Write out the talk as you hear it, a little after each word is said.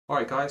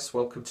Alright guys,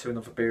 welcome to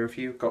another beer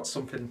review. Got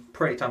something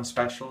pretty damn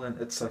special,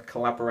 and it's a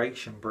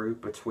collaboration brew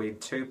between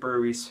two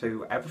breweries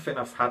who everything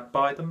I've had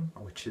by them,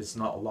 which is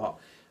not a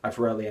lot, I've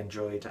really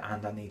enjoyed,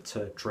 and I need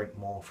to drink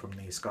more from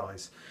these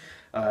guys.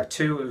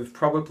 Two of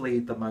probably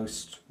the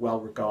most well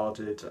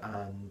regarded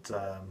and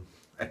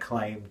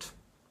acclaimed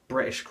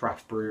British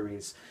craft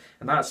breweries,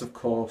 and that's of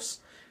course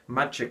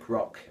Magic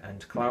Rock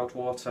and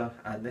Cloudwater,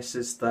 and this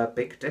is the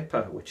Big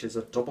Dipper, which is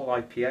a double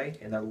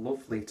IPA in a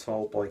lovely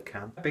tall boy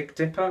can. Big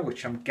Dipper,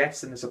 which I'm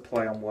guessing is a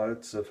play on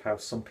words of how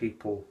some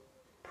people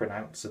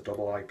pronounce a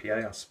double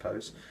IPA, I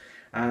suppose.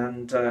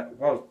 And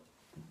well,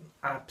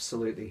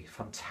 absolutely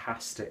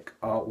fantastic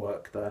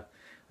artwork there.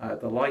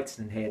 The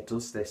lighting in here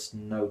does this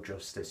no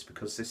justice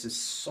because this is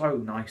so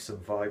nice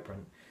and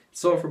vibrant. It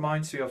sort of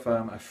reminds me of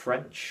a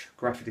French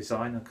graphic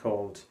designer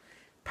called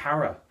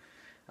Para,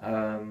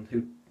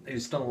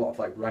 who's done a lot of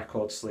like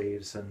record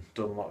sleeves and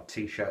done a lot of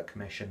t-shirt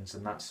commissions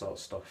and that sort of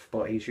stuff,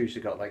 but he's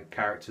usually got like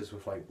characters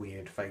with like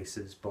weird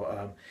faces.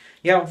 But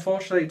yeah,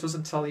 unfortunately it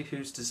doesn't tell you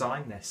who's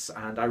designed this,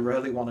 and I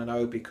really want to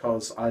know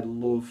because I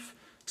love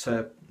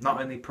to not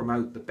only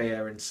promote the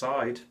beer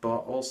inside,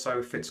 but also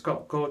if it's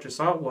got gorgeous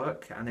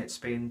artwork and it's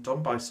been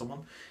done by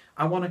someone,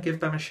 I want to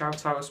give them a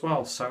shout out as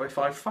well. So if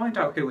I find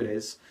out who it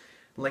is,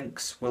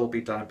 links will be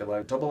down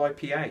below. Double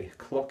IPA,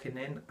 clocking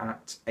in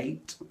at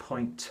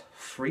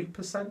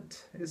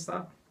 8.3%, is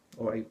that?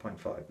 Or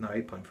 8.5? No,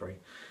 8.3.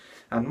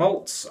 And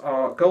malts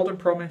are Golden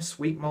Promise,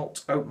 Wheat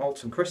Malt, Oat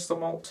Malt and Crystal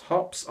Malt.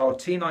 Hops are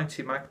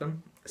T90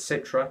 Magnum,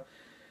 Citra,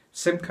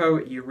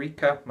 Simcoe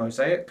Eureka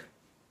Mosaic,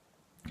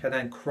 and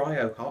then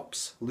Cryo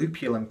hops,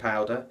 Lupulin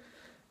powder,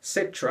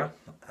 Citra,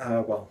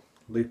 well,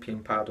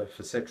 Lupulin powder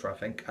for Citra I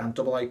think, and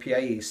double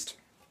IPA yeast.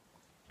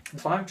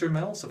 500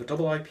 ml of a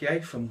double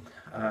IPA from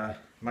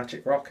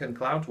Magic Rock and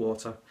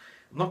Cloudwater.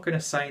 I'm not going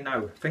to say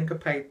no. I think I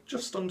paid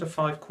just under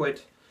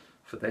 £5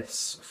 for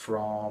this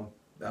from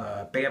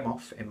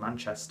Beermoth in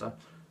Manchester.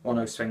 One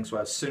of those things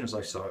where as soon as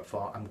I saw it, I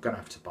thought I'm going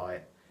to have to buy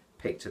it.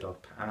 Picked it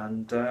up,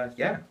 and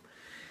yeah.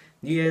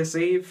 New Year's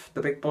Eve,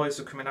 the big boys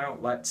are coming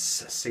out. Let's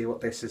see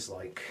what this is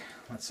like.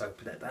 Let's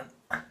open it then.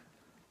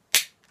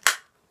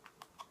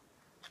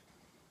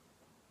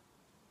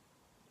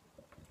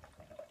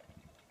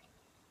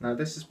 Now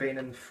this has been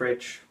in the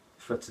fridge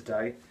for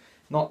today.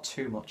 Not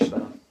too much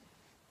though.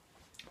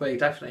 But you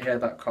definitely hear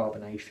that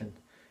carbonation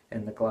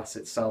in the glass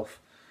itself.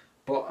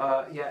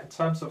 But yeah, in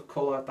terms of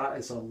colour, that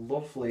is a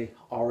lovely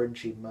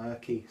orangey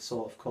murky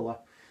sort of colour.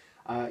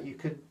 You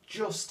can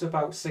just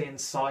about see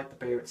inside the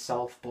beer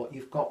itself, but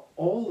you've got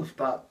all of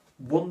that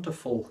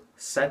wonderful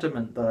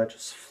sediment there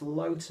just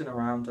floating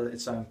around at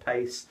its own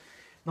pace.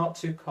 Not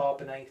too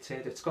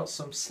carbonated. It's got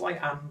some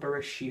slight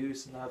amberish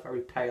hues in there,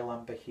 very pale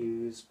amber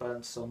hues,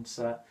 burnt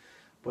sunset.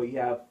 But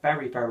yeah,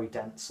 very, very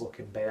dense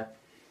looking beer.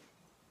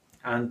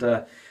 And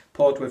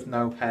poured with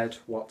no head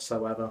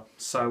whatsoever.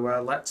 So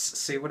let's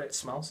see what it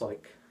smells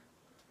like.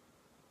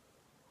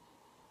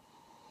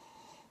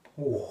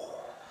 Ooh.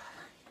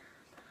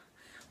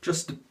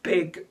 Just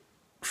big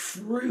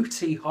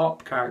fruity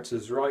hop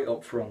characters right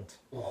up front.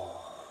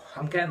 Oh,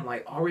 I'm getting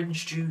like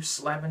orange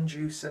juice, lemon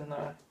juice in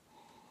there.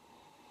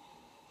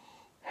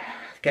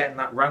 Getting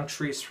that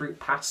Roundtree's fruit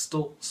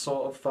pastel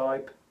sort of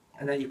vibe.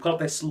 And then you've got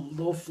this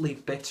lovely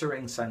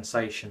bittering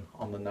sensation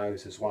on the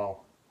nose as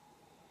well.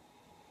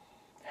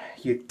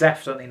 You're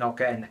definitely not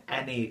getting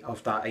any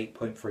of that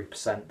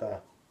 8.3%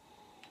 there.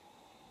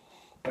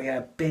 But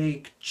yeah,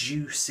 big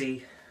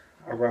juicy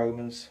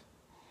aromas.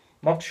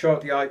 Not sure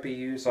what the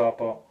IBUs are,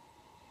 but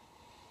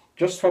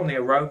just from the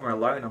aroma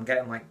alone, I'm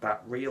getting like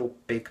that real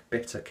big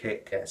bitter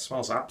kick. It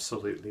smells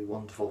absolutely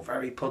wonderful,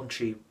 very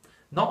punchy.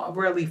 Not a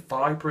really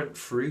vibrant,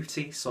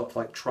 fruity, sort of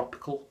like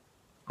tropical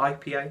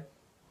IPA.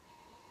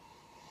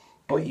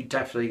 But you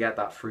definitely get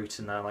that fruit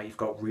in there, like you've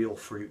got real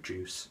fruit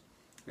juice,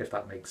 if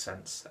that makes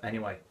sense.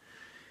 Anyway,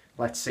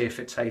 let's see if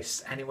it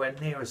tastes anywhere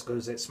near as good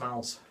as it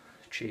smells.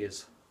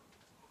 Cheers.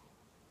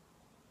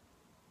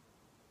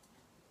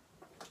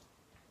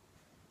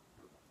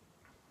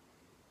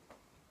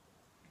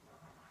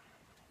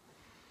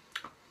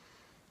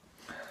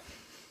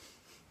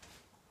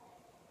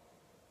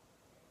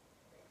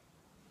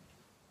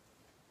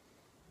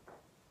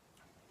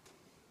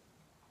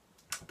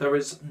 There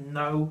is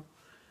no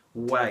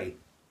way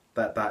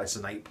that that is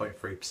an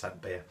 8.3%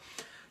 beer.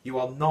 You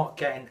are not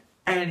getting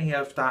any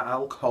of that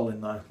alcohol in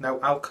there. No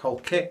alcohol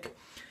kick.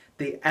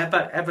 The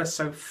ever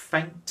so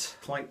faint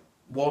like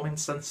warming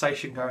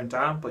sensation going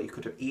down, but you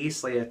could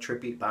easily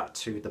attribute that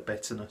to the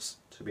bitterness,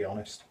 to be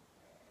honest.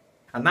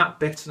 And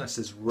that bitterness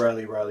is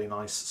really, really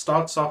nice.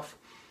 Starts off,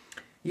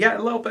 you get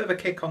a little bit of a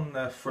kick on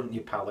the front of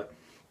your palate,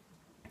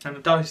 and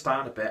it dies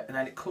down a bit, and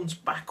then it comes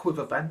back with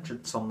a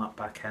vengeance on that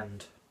back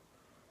end.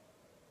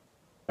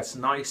 It's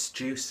nice,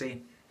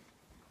 juicy.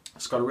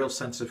 It's got a real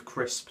sense of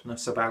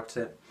crispness about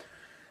it.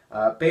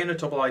 Being a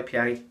double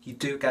IPA, you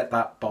do get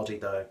that body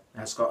though.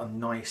 It's got a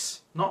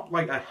nice, not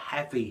like a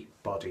heavy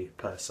body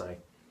per se,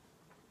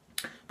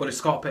 but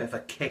it's got a bit of a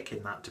kick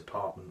in that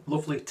department.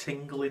 Lovely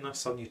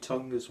tingliness on your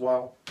tongue as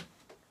well.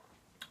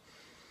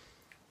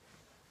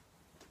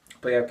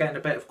 But yeah, getting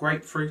a bit of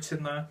grapefruit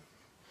in there.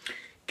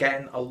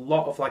 Getting a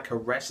lot of like a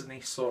resiny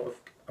sort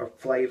of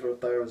flavour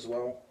there as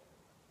well.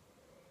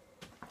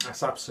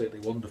 That's absolutely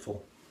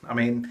wonderful. I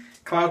mean,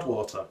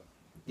 Cloudwater,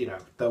 you know,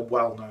 they're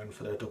well known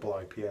for their double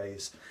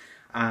IPAs.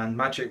 And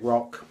Magic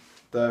Rock,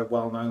 they're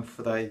well known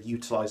for their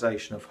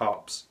utilisation of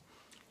hops.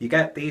 You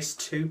get these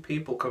two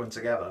people coming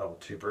together, or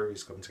two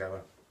breweries coming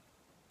together,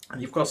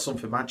 and you've got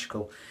something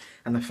magical.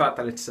 And the fact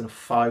that it's in a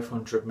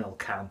 500ml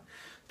can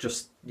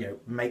just, you know,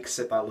 makes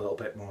it that little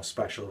bit more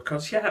special.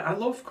 Because yeah, I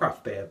love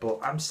craft beer, but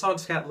I'm starting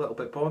to get a little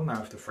bit bored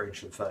now of the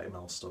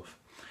 330ml stuff.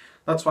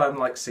 That's why I'm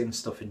like seeing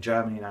stuff in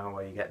Germany now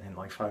where you're getting in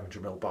like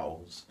 500ml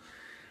bottles.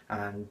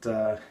 And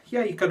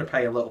yeah, you're going to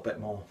pay a little bit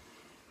more.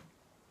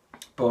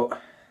 But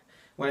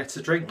when it's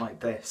a drink like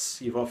this,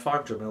 you've got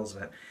 500ml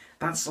of it,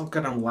 that's not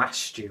going to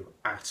last you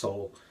at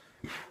all.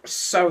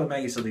 So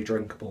amazingly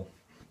drinkable.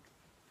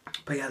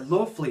 But yeah,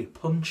 lovely,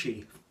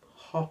 punchy,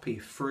 hoppy,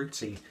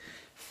 fruity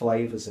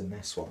flavours in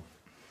this one.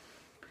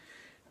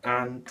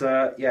 And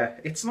yeah,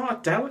 it's not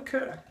a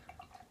delicate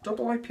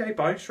double IPA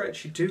by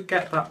stretch. You do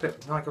get that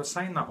bit, like I was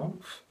saying, that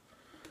oomph.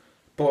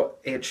 But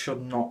it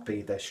should not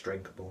be this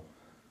drinkable.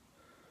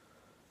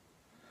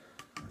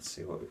 Let's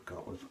see what we've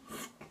got with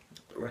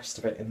the rest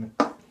of it in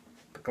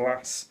the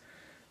glass.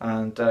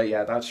 And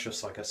yeah, that's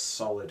just like a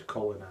solid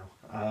colour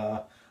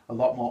now. A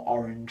lot more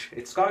orange.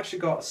 It's actually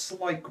got a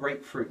slight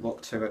grapefruit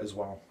look to it as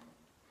well.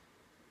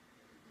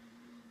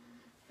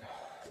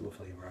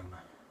 Lovely aroma.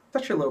 It's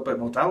actually a little bit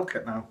more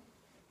delicate now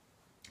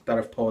that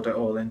I've poured it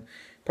all in.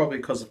 Probably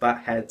because of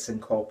that heads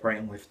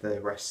incorporating with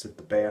the rest of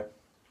the beer.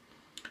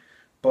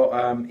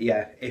 But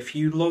yeah, if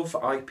you love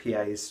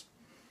IPAs,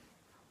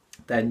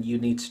 then you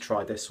need to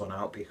try this one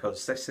out,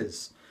 because this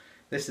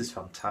is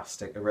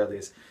fantastic. It really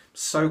is.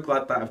 So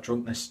glad that I've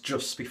drunk this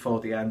just before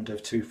the end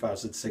of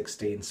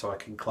 2016, so I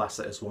can class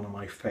it as one of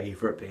my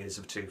favourite beers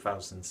of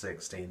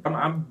 2016.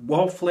 I'm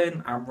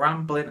waffling, I'm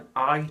rambling,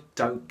 I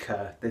don't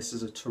care. This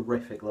is a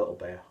terrific little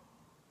beer.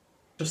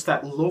 Just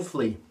that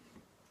lovely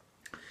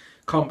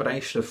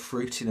combination of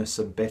fruitiness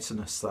and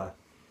bitterness there.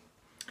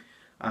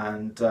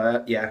 And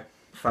yeah,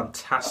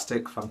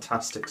 fantastic,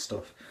 fantastic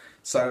stuff.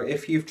 So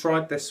if you've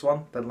tried this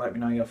one, then let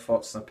me know your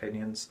thoughts and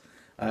opinions.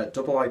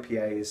 Double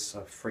IPAs,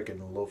 I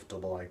friggin' love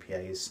double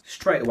IPAs.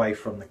 Straight away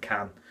from the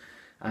can,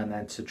 and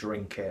then to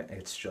drink it,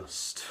 it's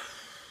just...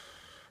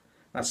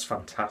 that's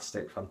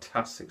fantastic,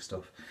 fantastic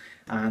stuff.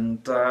 And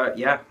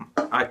yeah,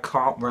 I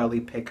can't really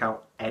pick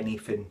out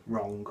anything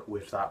wrong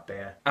with that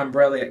beer. I'm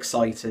really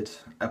excited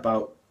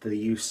about the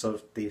use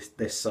of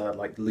this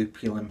like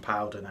lupulin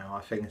powder now.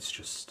 I think it's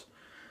just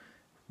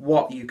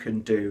what you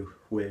can do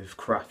with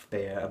craft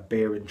beer and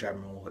beer in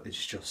general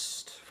is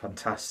just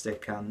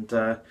fantastic. And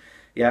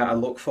yeah, I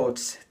look forward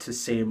to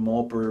seeing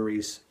more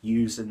breweries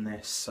using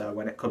this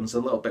when it comes a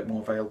little bit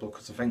more available,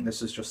 because I think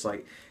this is just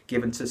like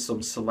given to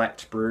some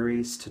select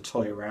breweries to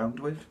toy around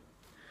with.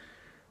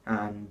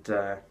 And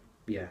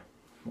yeah,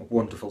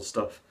 wonderful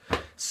stuff.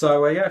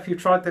 So yeah, if you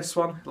tried this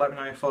one, let me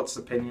know your thoughts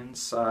and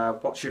opinions.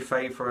 What's your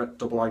favourite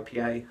double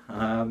IPA?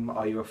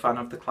 Are you a fan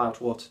of the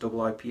Cloudwater double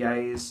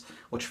IPAs?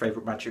 What's your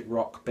favourite Magic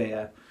Rock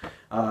beer?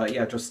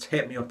 Yeah, just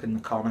hit me up in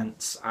the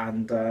comments.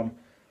 And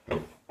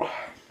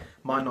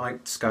my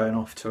night's going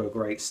off to a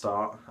great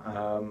start.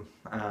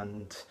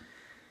 And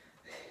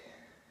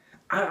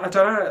I don't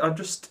know, I'm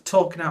just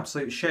talking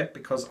absolute shit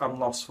because I'm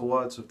lost for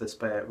words with this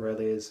beer. It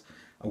really is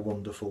a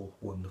wonderful,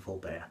 wonderful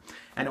beer.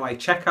 Anyway,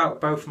 check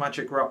out both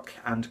Magic Rock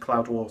and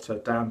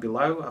Cloudwater down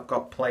below. I've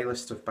got a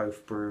playlist of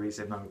both breweries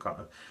in. I've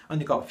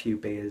only got a few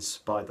beers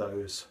by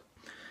those.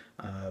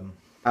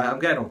 I'm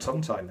getting all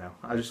tongue-tied now.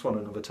 I just want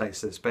another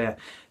taste of this beer.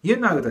 You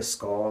know the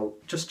score.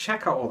 Just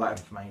check out all that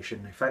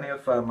information. If any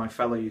of my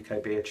fellow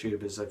UK beer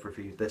tubers have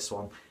reviewed this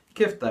one,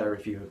 give their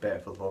review a bit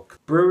of a look.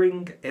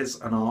 Brewing is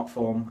an art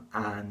form,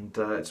 and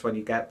it's when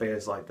you get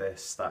beers like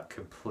this that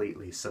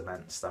completely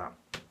cements that.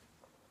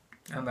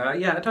 And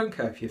yeah, I don't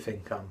care if you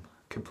think I'm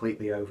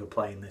completely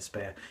overplaying this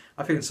beer.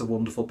 I think it's a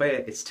wonderful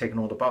beer. It's ticking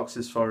all the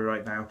boxes for you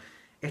right now.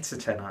 It's a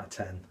 10 out of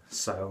 10.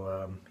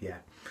 So yeah.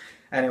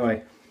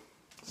 Anyway,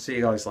 see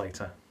you guys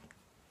later.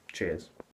 Cheers.